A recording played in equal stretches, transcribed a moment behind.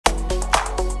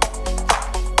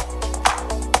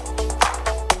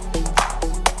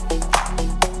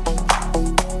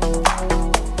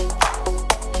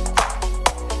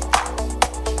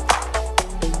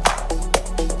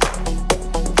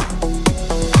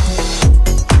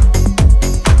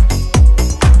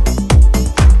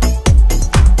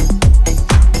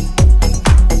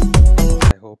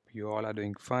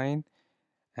doing fine.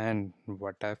 And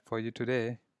what I have for you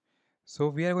today? So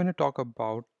we are going to talk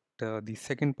about the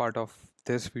second part of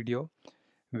this video,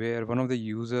 where one of the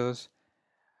users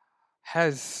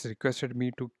has requested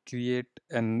me to create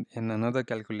in another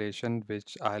calculation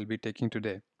which I'll be taking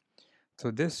today.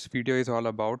 So this video is all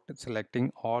about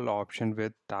selecting all option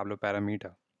with Tableau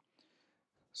parameter.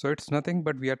 So it's nothing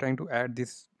but we are trying to add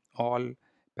this all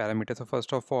parameters. So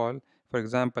first of all, for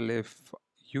example, if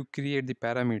you create the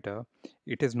parameter,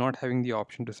 it is not having the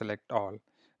option to select all.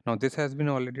 Now this has been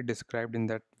already described in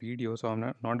that video, so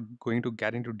I'm not going to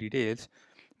get into details.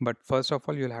 But first of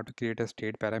all, you'll have to create a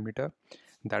state parameter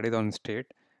that is on state.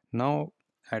 Now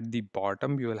at the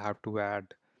bottom, you will have to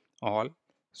add all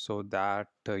so that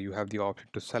you have the option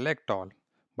to select all.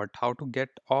 But how to get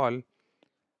all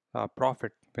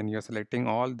profit? When you're selecting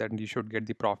all, then you should get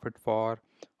the profit for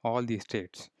all the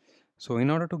states. So in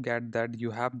order to get that,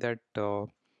 you have that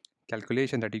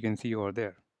calculation that you can see over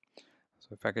there.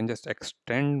 So if I can just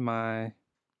expand my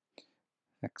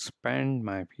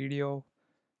video,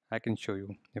 I can show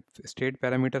you. If state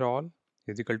parameter all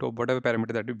is equal to whatever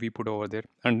parameter that we put over there,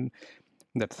 and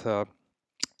that's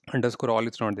underscore all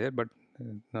is not there, but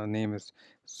the name is.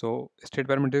 So state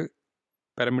parameter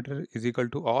is equal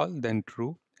to all, then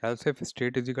true. Else if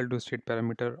state is equal to state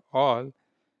parameter all,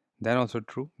 then also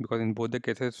true, because in both the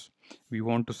cases we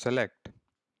want to select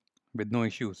with no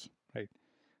issues, right?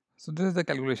 So this is the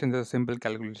calculation. There's a simple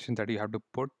calculation that you have to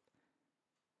put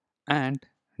and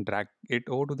drag it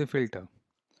over to the filter,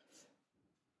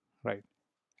 right?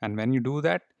 And when you do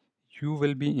that, you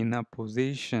will be in a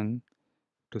position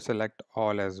to select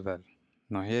all as well.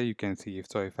 Now here you can see,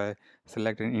 if I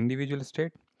select an individual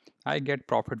state, I get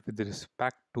profit with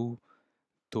respect to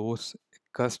those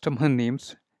customer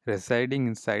names residing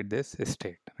inside this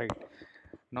state, right?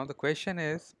 Now the question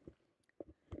is,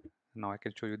 now I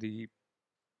can show you the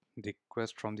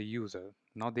request from the user.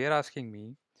 Now they are asking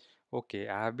me, okay,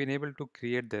 I have been able to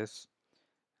create this.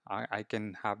 I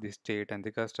can have the state and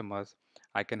the customers.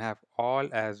 I can have all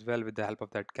as well with the help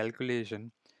of that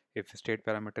calculation. If state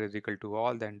parameter is equal to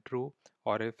all, then true,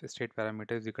 or if state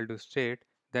parameter is equal to state,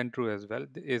 then true as well,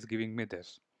 is giving me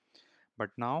this. But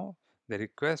now the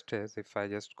request is, if I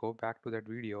just go back to that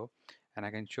video and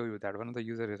I can show you that one of the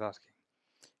user is asking,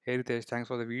 hey Ritesh, thanks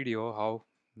for the video, how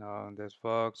this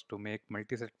works to make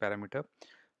multi-set parameter.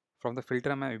 From the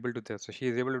filter I'm able to this. So she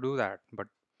is able to do that. But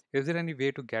is there any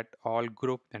way to get all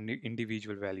group and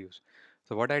individual values?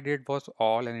 So what I did was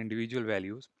all and individual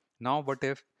values. Now what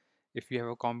if you have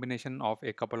a combination of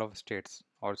a couple of states,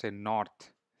 or say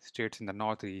north states in the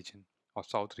north region or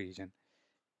south region?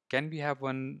 Can we have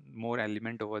one more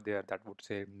element over there that would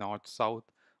say north, south,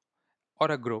 or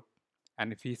a group?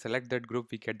 And if we select that group,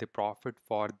 we get the profit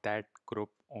for that group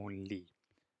only,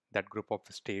 that group of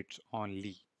states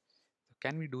only. So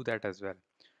can we do that as well?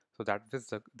 So that is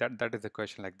the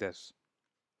question like this.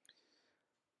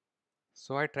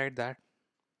 So I tried that,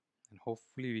 and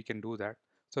hopefully we can do that.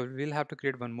 So we'll have to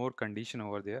create one more condition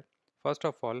over there. First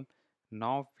of all,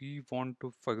 now we want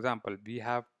to, for example, we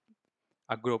have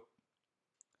a group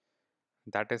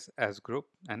that is S group,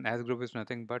 and S group is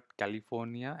nothing but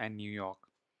California and New York.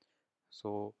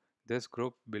 So this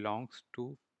group belongs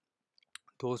to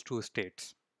those two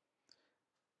states.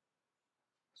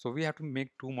 So we have to make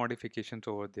two modifications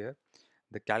over there.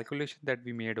 The calculation that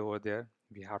we made over there,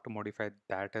 we have to modify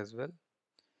that as well.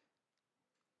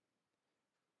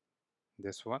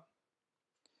 This one.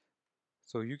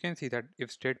 So you can see that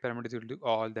if state parameter is equal to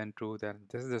all, then true, then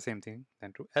this is the same thing,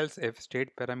 then true. Else if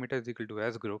state parameter is equal to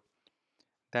S group,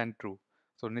 then true.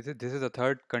 So this is the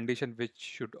third condition which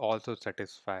should also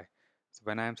satisfy. So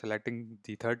when I am selecting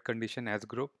the third condition as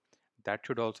group, that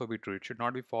should also be true. It should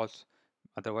not be false,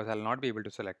 otherwise I'll not be able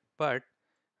to select. But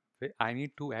I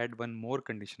need to add one more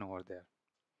condition over there.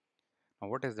 Now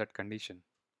what is that condition?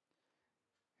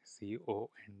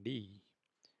 COND.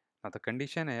 Now the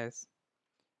condition is,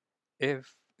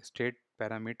 if state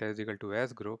parameter is equal to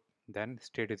S group, then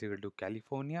state is equal to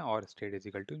California or state is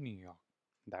equal to New York.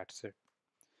 That's it.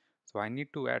 So I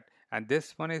need to add, and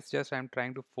this one is just I'm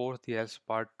trying to force the else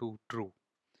part to true,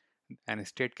 and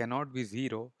state cannot be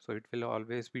 0, so it will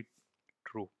always be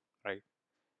true, right?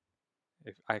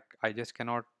 If I just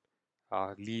cannot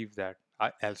leave that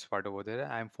else part over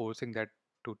there. I'm forcing that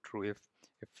to true.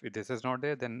 If this is not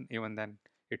there, then even then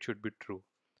it should be true,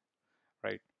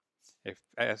 right? If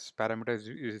s parameter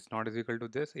is not is equal to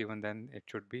this, even then it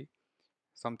should be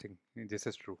something. This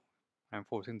is true. I'm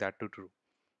forcing that to true.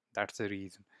 That's the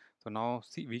reason. So now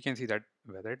see, we can see that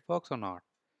whether it works or not.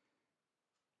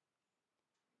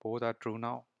 Both are true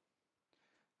now.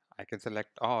 I can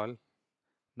select all.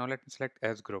 Now let me select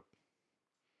S group.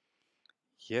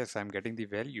 Yes, I'm getting the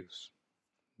values.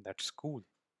 That's cool.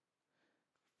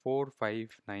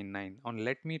 4599. And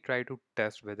let me try to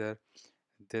test whether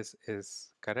this is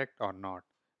correct or not.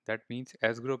 That means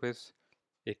S group is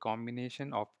a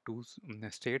combination of two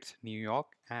states, New York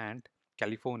and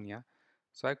California.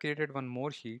 So I created one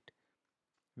more sheet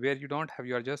where you don't have,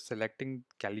 you are just selecting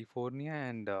California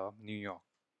and New York,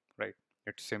 right?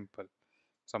 It's simple.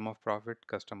 Sum of profit,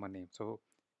 customer name. So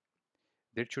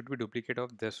that should be duplicate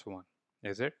of this one.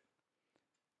 Is it?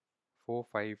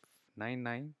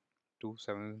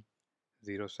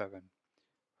 45992707.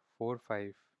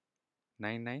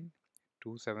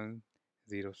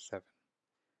 45992707.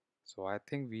 So I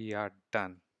think we are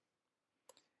done,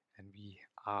 and we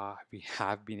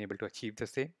have been able to achieve the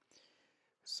same.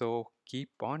 So keep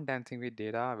on dancing with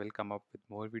data. I will come up with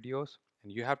more videos,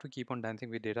 and you have to keep on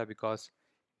dancing with data because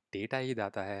data ही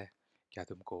दाता है. क्या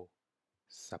तुमको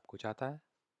सब कुछ आता है?